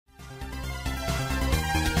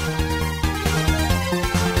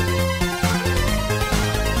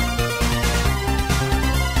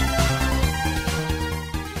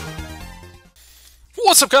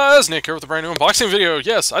What's up, guys? Nick here with a brand new unboxing video.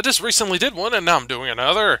 Yes, I just recently did one and now I'm doing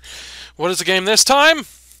another. What is the game this time?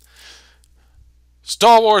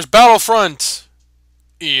 Star Wars Battlefront.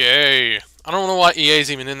 EA. I don't know why EA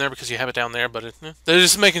is even in there because you have it down there, but they're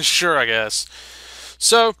just making sure, I guess.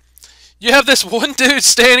 So, you have this one dude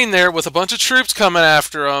standing there with a bunch of troops coming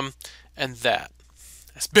after him, and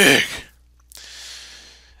that's big.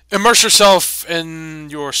 Immerse yourself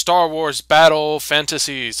in your Star Wars battle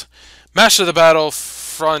fantasies. Master the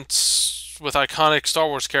Battlefront with iconic Star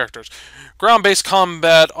Wars characters. Ground-based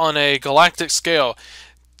combat on a galactic scale.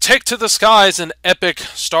 Take to the skies in epic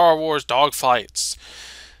Star Wars dogfights.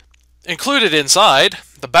 Included inside,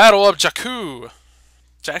 the Battle of Jakku.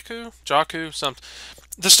 Jakku? Something.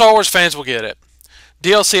 The Star Wars fans will get it.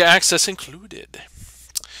 DLC access included.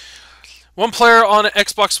 One player on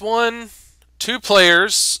Xbox One. 2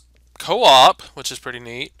 players co-op, which is pretty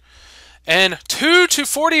neat. And 2 to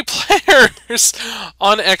 40 players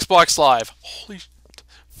on Xbox Live. Holy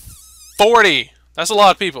 40. That's a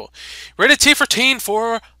lot of people. Rated T for teen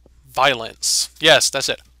for violence. Yes, that's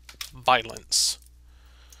it. Violence.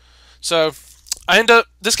 So,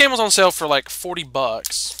 this game was on sale for like 40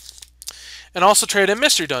 bucks. And also traded in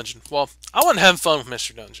Mystery Dungeon. Well, I wasn't having fun with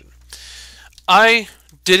Mystery Dungeon. I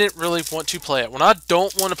didn't really want to play it. When I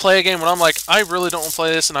don't want to play a game, when I'm like, I really don't want to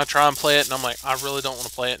play this, and I try and play it, and I'm like, I really don't want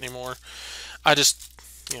to play it anymore, I just,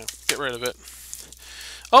 get rid of it.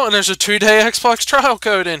 Oh, and there's a 2-day Xbox trial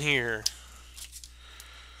code in here.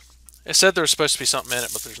 It said there was supposed to be something in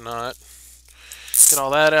it, but there's not. Get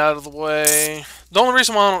all that out of the way. The only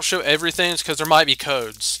reason why I don't show everything is because there might be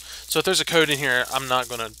codes. So if there's a code in here, I'm not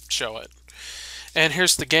going to show it. And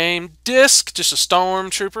here's the game disc, just a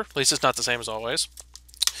Stormtrooper. At least it's not the same as always.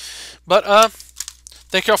 But,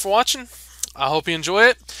 thank y'all for watching. I hope you enjoy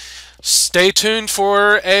it. Stay tuned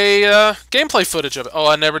for a gameplay footage of it. Oh,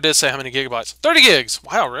 I never did say how many gigabytes. 30 gigs.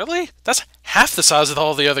 Wow, really? That's half the size of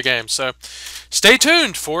all the other games. So, stay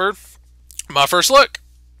tuned for my first look.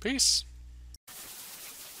 Peace.